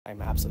I'm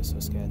absolutely so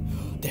scared.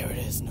 There it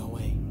is, no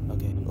way.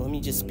 Okay, let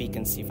me just speak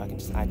and see if I can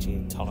just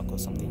actually talk or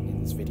something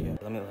in this video.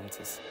 Let me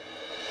just...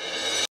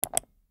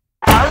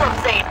 I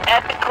love saying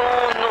epic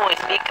noise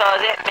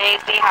because it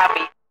makes me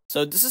happy.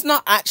 So this is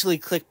not actually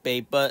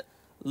clickbait, but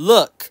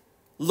look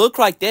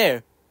right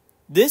there.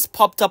 This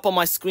popped up on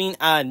my screen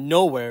out of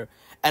nowhere,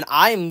 and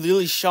I am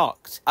really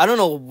shocked. I don't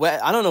know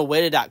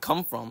where did that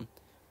come from,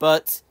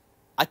 but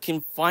I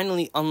can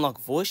finally unlock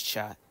voice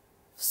chat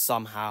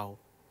somehow.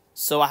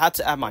 So I had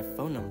to add my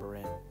phone number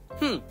in.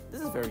 This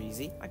is very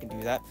easy. I can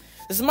do that.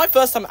 This is my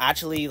first time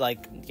actually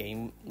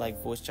game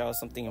voice chat or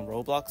something in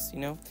Roblox, you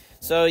know?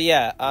 So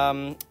yeah,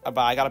 but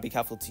I gotta be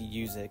careful to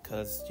use it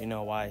because you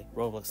know why,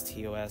 Roblox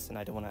TOS, and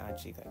I don't want to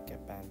actually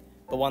get banned.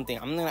 But one thing,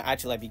 I'm gonna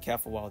actually be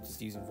careful while just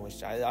using voice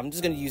chat. I'm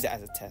just gonna use it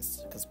as a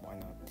test because why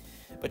not?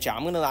 But yeah,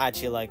 I'm gonna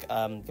actually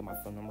get my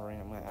phone number in.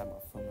 I'm gonna add my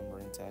phone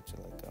number in to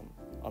actually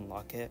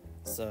unlock it.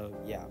 So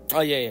yeah.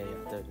 Oh yeah.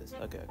 There it is.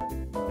 Okay.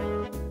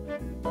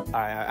 Alright,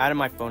 I added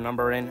my phone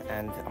number in,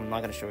 and I'm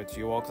not gonna show it to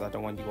you all because I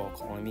don't want you all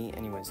calling me.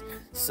 Anyways,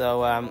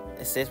 so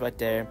it says right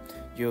there,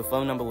 your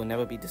phone number will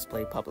never be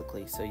displayed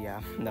publicly. So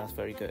yeah, that's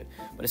very good.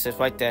 But it says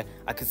right there,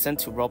 I consent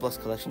to Roblox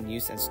collection,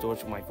 use, and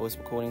storage of my voice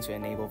recording to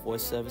enable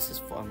voice services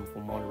for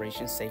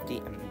moderation, safety,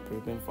 and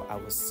improvement for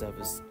our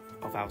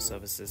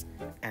services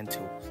and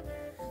tools.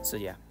 So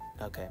yeah,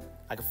 okay.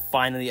 I can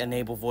finally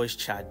enable voice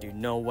chat, dude.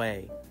 No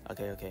way.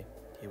 Okay.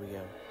 Here we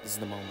go. This is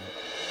the moment.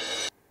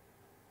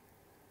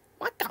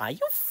 What guy? You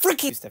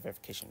freaking two-step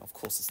verification. Of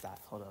course it's that.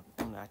 Hold up.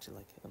 I'm gonna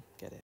actually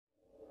get it.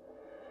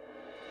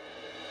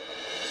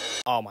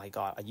 Oh my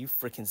god. Are you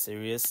freaking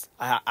serious?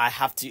 I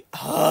have to.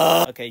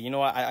 Okay, you know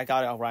what? I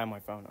got it right on my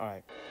phone.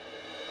 Alright.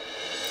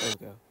 There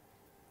we go.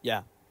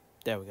 Yeah.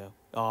 There we go.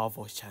 Oh,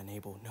 voice chat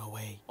enabled. No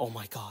way. Oh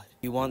my god.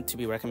 You want to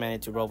be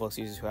recommended to Roblox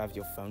users who have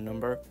your phone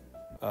number?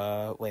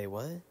 Wait,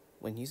 what?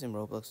 When using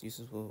Roblox,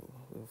 users will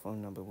your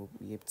phone number will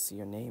be able to see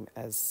your name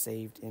as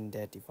saved in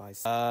their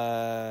device.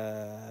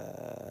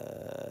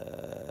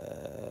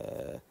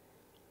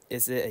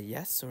 Is it a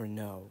yes or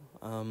no?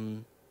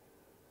 Do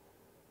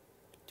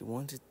you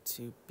want it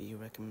to be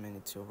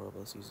recommended to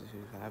Roblox users who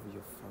have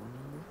your phone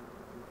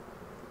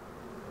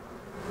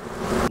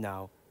number?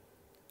 No.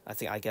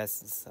 I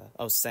guess it's,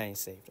 saying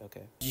saved,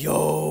 okay.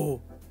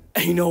 Yo!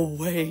 Ain't no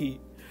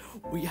way!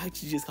 We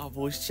actually just got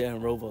voice chat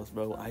in Roblox,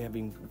 bro. I have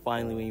been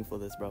finally waiting for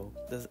this, bro.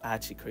 This is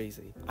actually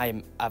crazy. I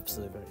am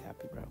absolutely very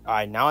happy, bro.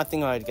 Alright, now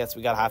I guess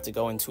we gotta have to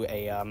go into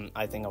a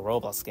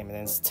Roblox game and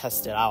then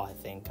test it out, I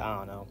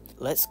don't know.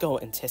 Let's go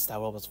and test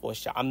out Roblox voice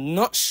chat. I'm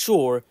not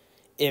sure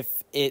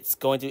if it's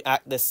going to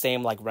act the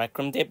same like Rec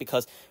Room did,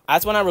 because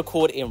as when I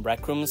record in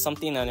Rec Room or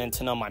something and then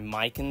turn on my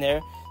mic in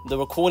there, the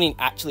recording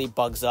actually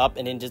bugs up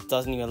and then just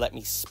doesn't even let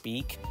me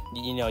speak.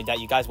 You know, that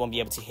you guys won't be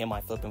able to hear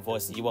my flipping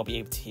voice, you won't be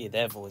able to hear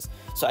their voice.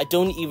 So I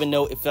don't even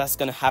know if that's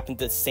gonna happen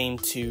the same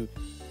to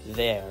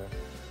there.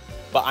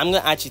 But I'm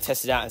gonna actually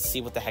test it out and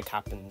see what the heck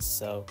happens.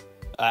 So,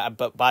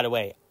 but by the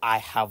way, I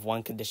have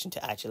one condition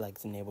to actually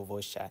enable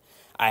voice chat.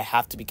 I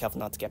have to be careful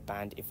not to get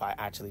banned if I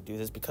actually do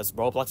this, because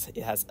Roblox,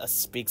 it has a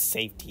big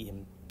safety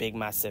and big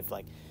massive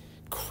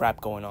crap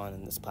going on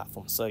in this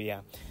platform. So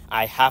yeah,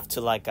 I have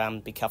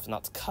to be careful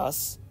not to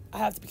cuss. I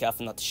have to be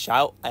careful not to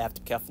shout. I have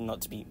to be careful not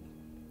to be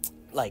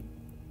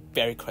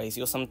very crazy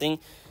or something.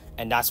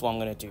 And that's what I'm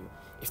gonna do.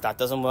 If that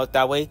doesn't work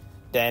that way,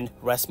 then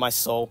rest my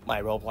soul,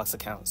 my Roblox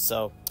account.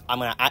 So I'm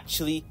gonna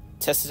actually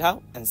test it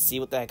out and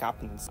see what the heck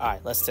happens. All right,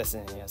 let's test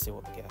it and yeah, see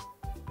what we get.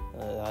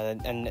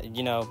 And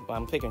you know,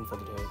 I'm picking for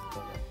the day.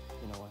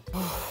 You know what?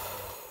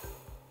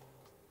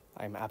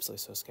 I'm absolutely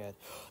so scared.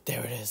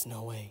 There it is.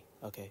 No way.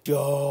 Okay.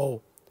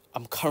 Yo,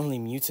 I'm currently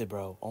muted,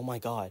 bro. Oh my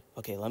god.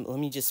 Okay, let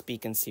me just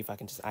speak and see if I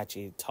can just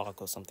actually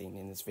talk or something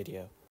in this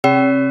video.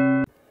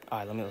 All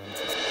right, let me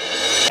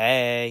just...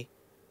 Hey.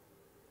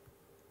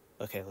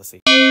 Okay, let's see.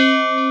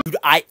 Dude,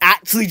 I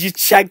actually just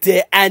checked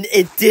it and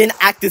it didn't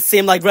act the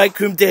same like Rec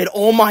Room did.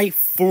 Oh my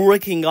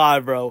freaking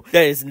god, bro.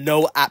 There is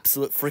no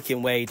absolute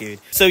freaking way, dude.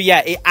 So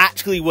yeah, it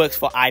actually works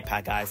for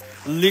iPad, guys.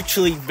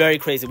 Literally very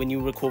crazy when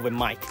you record with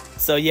mic.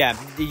 So yeah,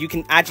 you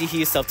can actually hear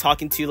yourself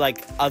talking to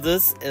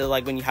others,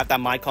 when you have that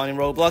mic on in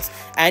Roblox,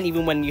 and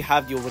even when you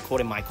have your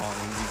recording mic on,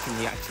 and you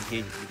can actually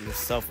hear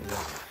yourself as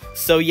well.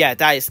 So yeah,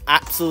 that is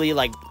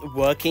absolutely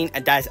working,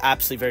 and that is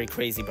absolutely very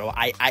crazy, bro.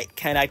 I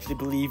can't actually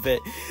believe it.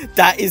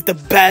 That is the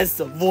best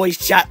voice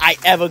chat I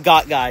ever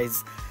got,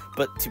 guys.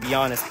 But to be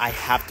honest, I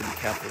have to be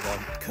careful though,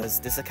 because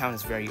this account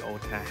is very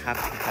old and I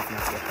have to be careful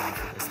not to get banned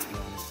for this, to be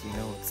honest. You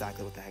know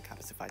exactly what the heck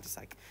happens if I just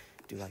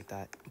do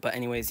that. But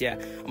anyways, yeah,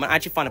 I'm gonna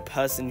actually find a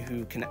person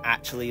who can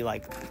actually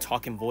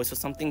talk in voice or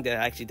something.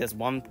 There's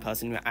one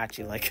person who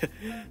actually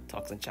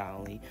talks in chat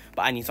only.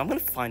 But so I'm gonna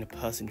find a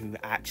person who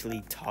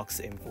actually talks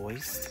in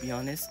voice, to be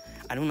honest.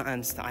 I don't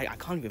understand. I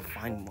can't even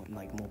find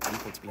more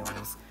people, to be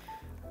honest.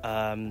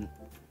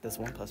 There's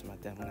one person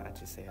right there. I'm gonna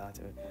actually say hi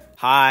to her.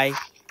 Hi,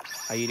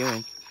 how you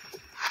doing?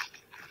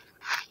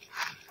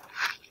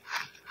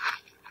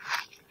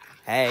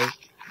 Hey.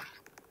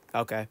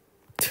 Okay.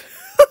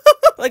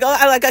 Like,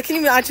 I can't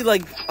even actually,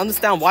 like,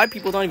 understand why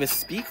people don't even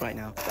speak right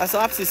now. That's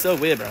absolutely so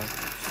weird, bro.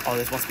 Oh,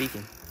 there's one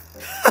speaking.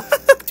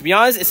 To be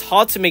honest, it's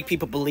hard to make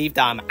people believe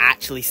that I'm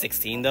actually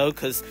 16, though,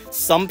 because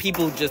some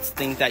people just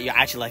think that you're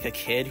actually, like, a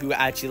kid who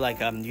actually,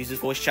 like, uses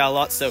voice chat a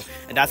lot, so,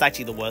 and that's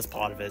actually the worst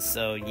part of it.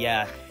 So,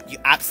 yeah, you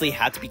absolutely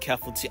have to be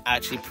careful to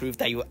actually prove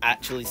that you're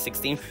actually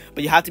 16,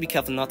 but you have to be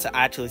careful not to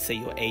actually say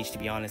your age, to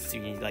be honest,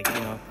 like,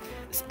 you know,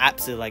 it's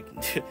absolutely, like,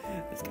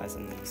 this guy's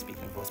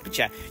speaking voice, but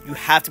yeah, you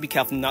have to be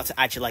careful not to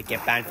actually, like,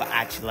 get banned for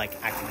actually,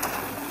 like, acting.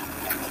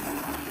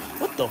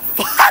 What the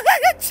fuck?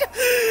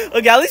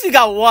 Okay, at least we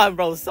got one,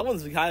 bro.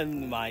 Someone's behind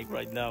the mic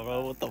right now,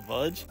 bro. What the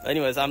fudge?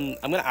 Anyways, I'm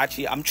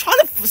trying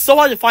to so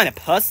hard to find a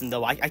person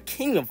though. I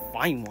can't even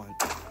find one.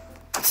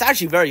 It's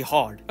actually very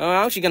hard.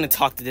 I'm actually gonna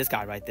talk to this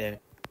guy right there.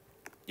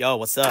 Yo,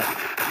 what's up?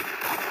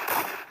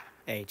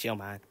 Hey, chill,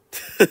 man.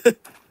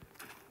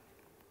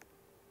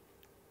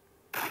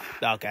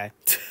 Okay.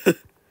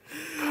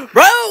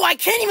 Bro, I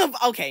can't even.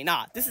 Okay,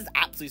 nah, this is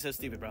absolutely so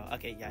stupid, bro.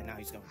 Okay, yeah, now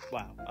he's going.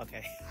 Wow,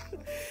 okay.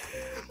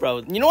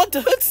 Bro, you know what?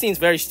 The hood seems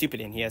very stupid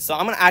in here, so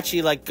I'm gonna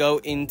actually like go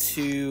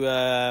into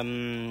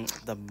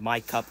the My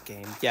Cup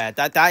game. Yeah,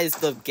 that is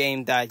the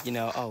game that, you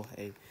know. Oh,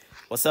 hey,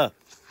 what's up?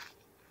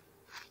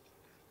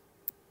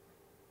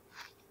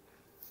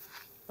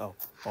 Oh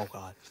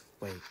God,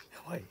 wait.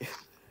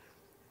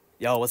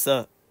 Yo, what's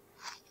up?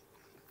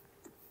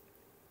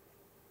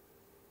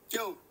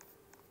 Yo.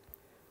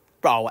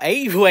 Bro,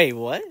 hey, wait,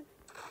 what?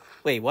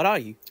 Wait, what are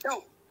you?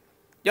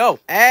 Yo,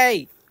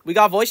 hey, we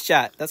got voice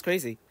chat. That's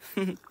crazy.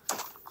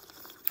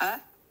 huh?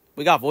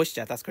 We got voice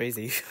chat. That's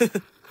crazy.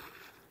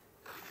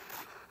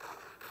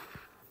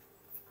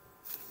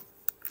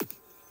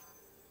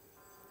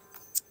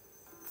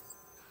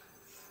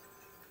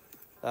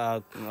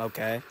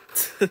 Okay.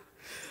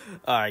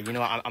 Alright, you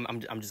know what?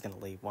 I'm just gonna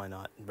leave. Why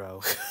not,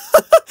 bro?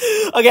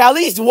 Okay, at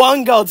least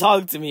one girl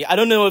talked to me. I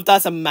don't know if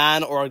that's a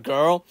man or a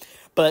girl,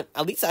 but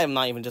at least I'm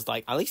not even just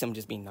like, at least I'm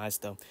just being nice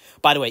though.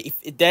 By the way,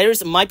 if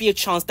there's might be a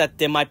chance that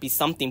there might be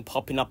something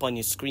popping up on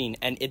your screen,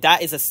 and if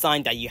that is a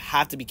sign that you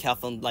have to be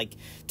careful, like,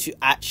 to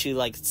actually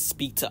like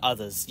speak to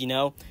others, you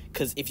know?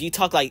 Because if you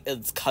talk like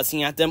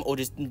cussing at them or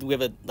just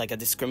with a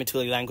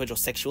discriminatory language or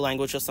sexual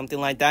language or something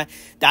like that,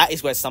 that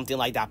is where something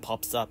like that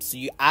pops up. So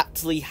you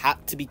actually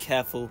have to be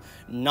careful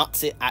not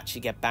to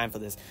actually get banned for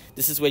this.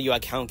 This is where your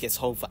account gets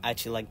hold for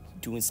actually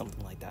like doing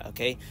something like that,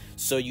 okay?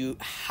 So you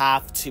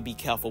have to be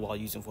careful while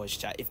using voice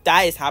chat. If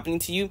that is happening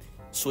to you,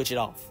 switch it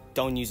off.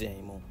 Don't use it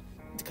anymore,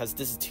 because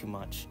this is too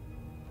much.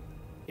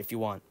 If you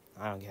want,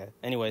 I don't care.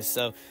 Anyways,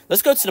 so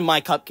let's go to the My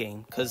Cup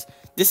game, because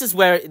this is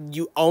where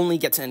you only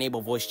get to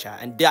enable voice chat,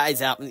 and that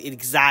is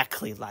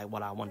exactly like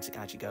what I wanted to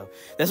actually go.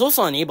 There's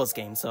also an enables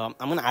game, so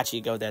I'm gonna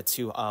actually go there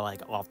too,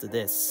 like after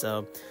this.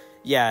 So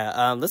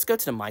yeah, let's go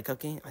to the My Cup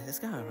game. This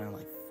got around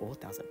like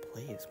 4,000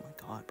 plays.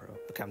 My god, bro.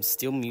 Okay, I'm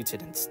still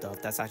muted and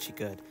stuff. That's actually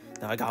good.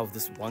 Now I got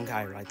this one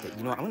guy right there.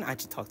 You know what? I'm gonna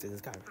actually talk to this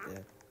guy right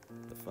there.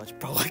 The fudge,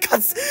 bro. I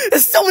got,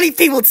 there's so many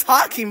people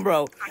talking,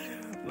 bro.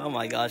 Oh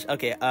my gosh.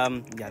 Okay,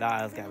 yeah,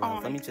 that was guy.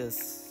 Let me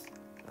just.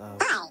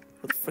 What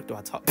the frick do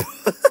I talk?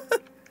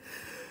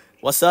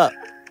 What's up?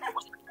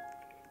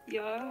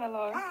 Yo,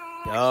 hello.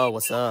 Yo,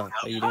 what's up?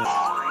 How you doing?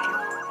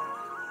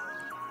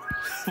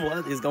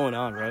 What is going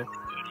on, bro?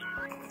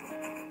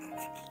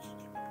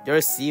 You're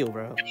a seal,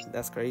 bro.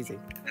 That's crazy.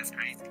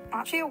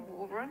 Actually, a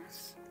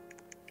walrus.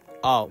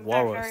 Oh,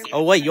 walrus.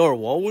 Oh wait, you're a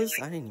walrus?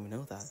 I didn't even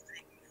know that.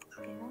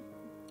 Yeah.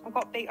 I've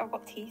got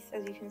teeth,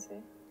 as you can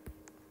see.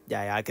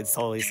 Yeah, I could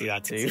totally see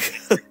that too.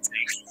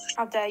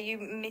 How dare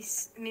you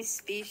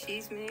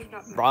species me?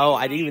 Bro,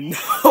 I didn't even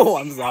know.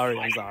 I'm sorry.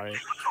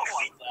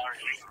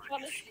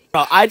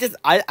 Bro, I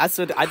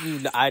swear I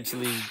didn't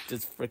actually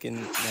just freaking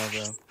know,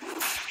 bro.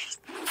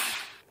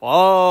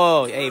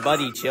 Oh, hey,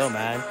 buddy, chill,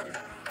 man.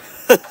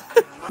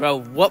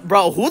 Bro, what,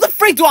 bro? Who the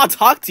freak do I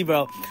talk to,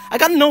 bro? I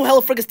got no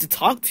hella frickers to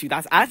talk to.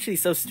 That's actually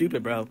so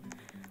stupid, bro.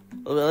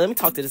 Let me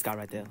talk to this guy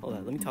right there. Hold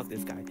on, let me talk to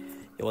this guy.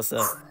 Yo, what's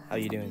up? How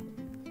you doing?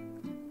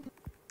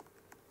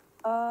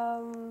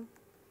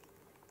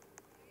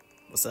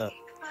 What's up?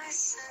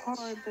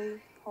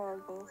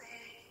 Horrible.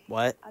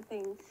 What? I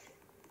think.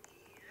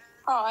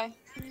 Hi.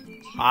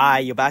 Hi,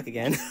 you're back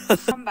again.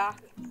 I'm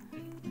back.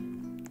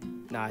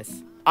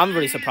 Nice. I'm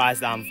really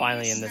surprised that I'm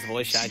finally in this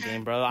voice chat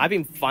game, bro. I've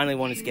been finally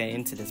wanting to get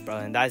into this, bro,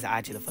 and that is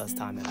actually the first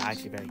time, and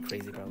actually very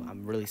crazy, bro.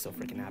 I'm really so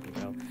freaking happy,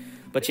 bro.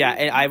 But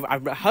yeah, I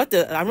heard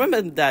I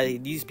remember that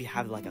it used to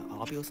have like a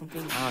hobby or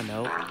something. I don't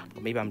know.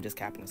 Or maybe I'm just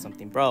capping or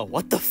something, bro.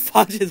 What the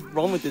fuck is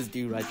wrong with this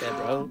dude right there,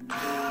 bro?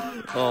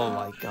 Oh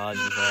my god,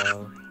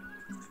 bro.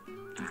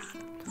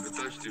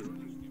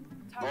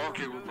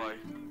 Okay, goodbye.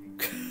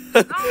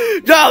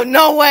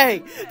 No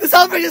way! This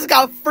other just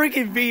got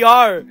freaking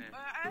VR.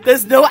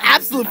 There's no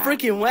absolute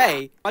freaking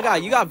way. Oh my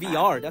god, you got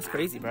VR. That's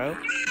crazy, bro.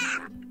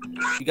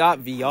 You got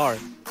VR.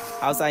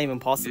 How's that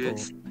even possible?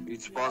 Yes,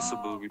 it's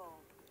possible.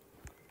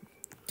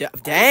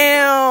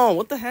 Damn!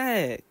 What the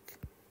heck?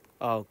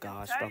 Oh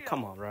gosh, bro.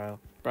 Come on, bro.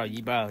 Bro,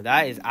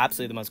 that is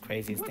absolutely the most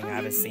craziest thing I've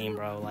ever seen,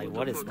 bro. Like,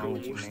 what is wrong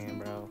with you, man,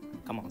 bro?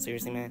 Come on,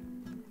 seriously, man?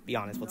 Be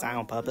honest. Was that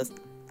on purpose?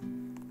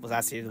 Was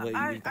that serious? What,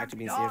 you actually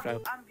being serious,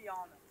 bro?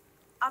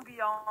 I'm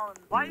beyond.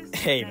 Why is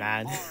Hey,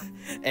 man.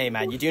 Hey,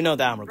 man, you do know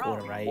that I'm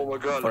recording, right? Oh my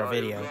god. For a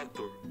video.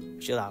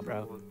 Chill out,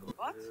 bro.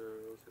 What?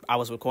 I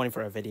was recording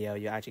for a video.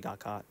 You actually got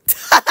caught.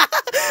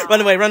 Run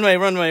away, run away,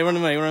 run away, run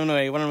away, run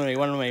away, run away,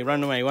 run away,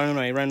 run away, run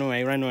away, run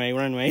away, run away,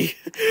 run away.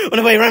 Run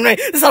away, run away.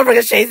 The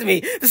Celebricker's chasing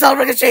me. The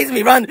Celebricker's chasing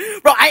me. Run.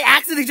 Bro, I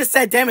accidentally just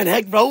said, damn it,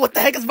 heck, bro. What the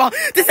heck is wrong?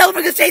 The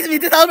Celebricker's chasing me.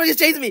 The Celebricker's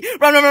chasing me.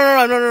 Run, run, run,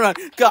 run, run, run, run.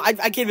 God,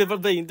 I can't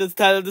even believe the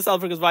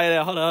Celebricker's right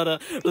there. Hold on,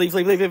 hold on. Please,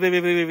 please, please, please,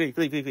 please, please,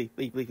 please, please,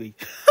 please, please, please.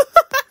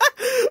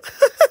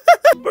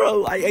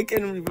 Bro, I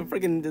can't even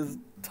freaking just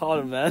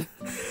taunt him, man.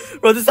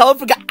 Bro, this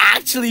Celebricker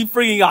actually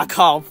freaking got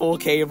caught on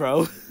 4K,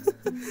 bro.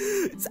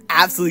 It's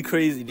absolutely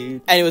crazy,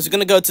 dude. Anyways, we're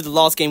gonna go to the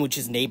last game, which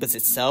is Neighbors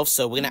itself.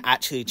 So we're gonna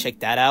actually check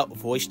that out.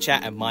 Voice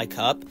chat and mic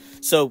up.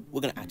 So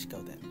we're gonna actually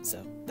go there.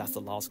 So that's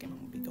the last game I'm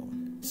gonna be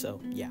going. So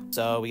yeah.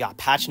 So we got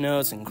Patch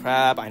Notes and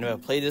Crab. I never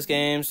played this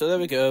game. So there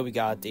we go. We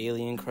got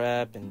Daily and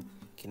Crab. And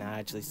can I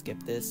actually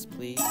skip this,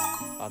 please?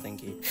 Oh,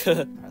 thank you.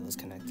 Alright, let's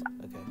connect.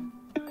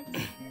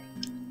 Okay.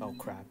 Oh,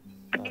 crap.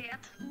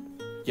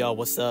 Yo,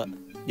 what's up?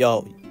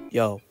 Yo.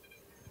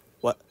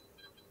 What?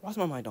 Why's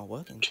my mic not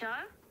working?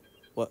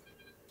 What?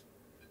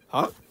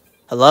 Huh?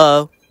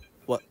 Hello?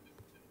 What?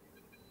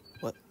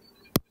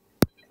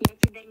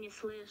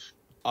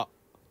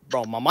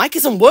 Bro, my mic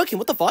isn't working.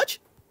 What the fudge?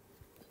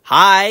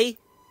 Hi?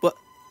 What?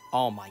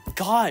 Oh my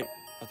god.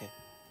 Okay.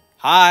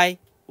 Hi?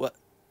 What?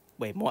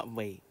 Wait, what?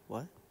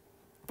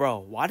 Bro,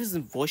 why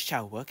doesn't voice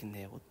chat work in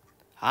there? What?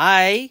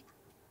 Hi?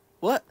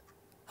 What?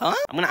 Huh?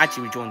 I'm gonna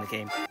actually rejoin the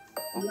game.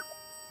 Oh,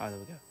 there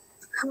we go.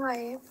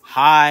 Hi.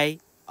 Hi.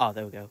 Oh,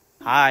 there we go.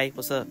 Hi,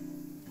 what's up?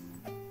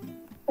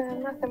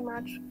 Nothing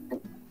much.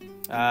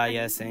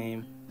 Yeah,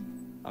 same.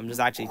 I'm just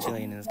actually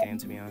chilling in this game,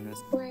 to be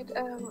honest. Wait,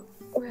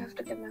 we have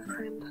to get my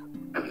friend.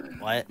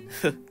 What?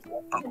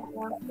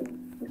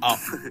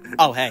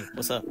 Oh, hey,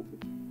 what's up?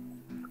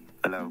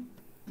 Hello.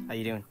 How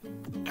you doing?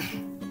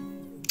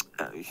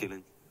 You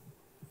chilling?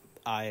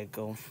 I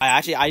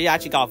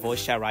actually got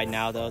voice chat right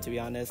now, though, to be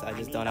honest. I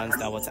just don't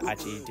understand what to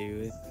actually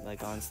do,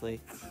 like,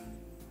 honestly.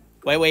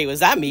 Wait, was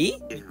that me?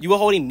 Yeah. You were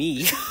holding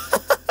me.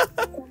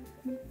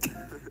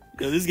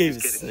 Yo, this game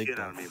is sick, Shit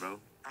bro. out of me, bro.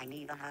 I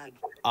need a hug.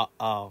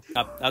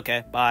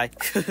 Okay, bye.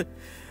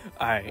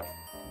 Alright.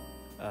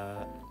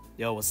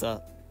 Yo, what's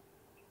up?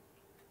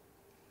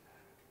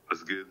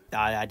 What's good?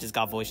 I just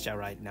got voice chat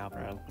right now,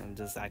 bro. I'm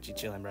just actually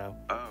chilling, bro.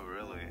 Oh,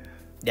 really?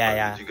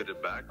 Yeah. Did you get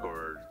it back,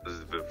 or this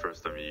is the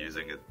first time you're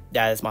using it?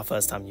 Yeah, it's my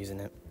first time using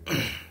it.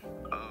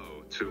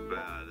 Oh, too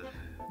bad.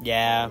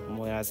 Yeah,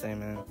 what can I say,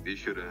 man? You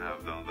shouldn't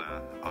have done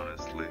that,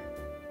 honestly.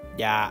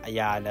 Yeah,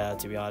 I know,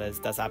 to be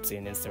honest. That's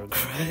absolutely an instant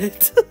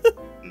regret.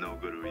 No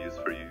good reviews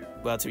for you.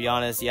 Well, to be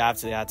honest, you have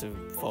to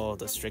follow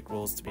the strict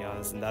rules, to be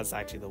honest, and that's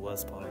actually the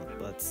worst part.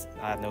 But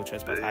I have no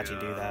choice but to actually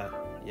do that.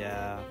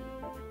 Yeah.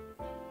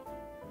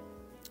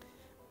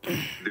 Do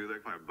you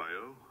like my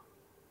bio?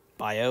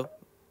 Bio?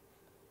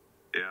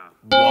 Yeah.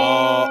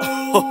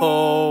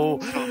 Whoa.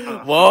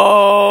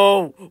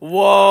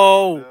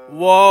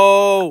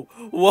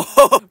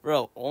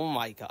 Bro, oh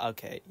my god.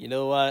 Okay, you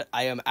know what?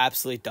 I am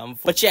absolutely dumb.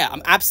 But yeah,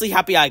 I'm absolutely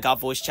happy I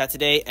got voice chat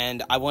today,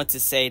 and I want to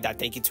say that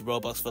thank you to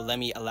Roblox for letting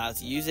me allow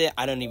to use it.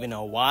 I don't even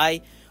know why.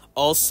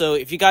 Also,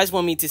 if you guys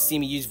want me to see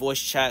me use voice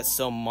chat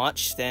so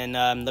much, then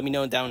let me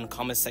know down in the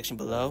comment section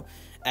below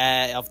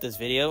of this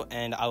video,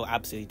 and I will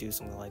absolutely do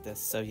something like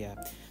this. So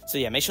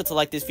yeah, make sure to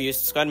like this video,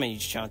 subscribe to my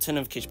YouTube channel, turn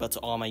notification bell to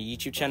all my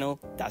YouTube channel.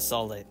 That's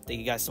all it. Thank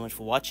you guys so much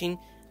for watching,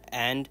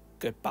 and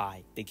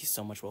goodbye. Thank you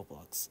so much,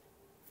 Roblox.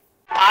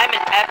 I'm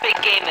an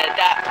epic gamer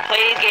that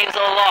plays games a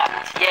lot.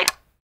 Yeah.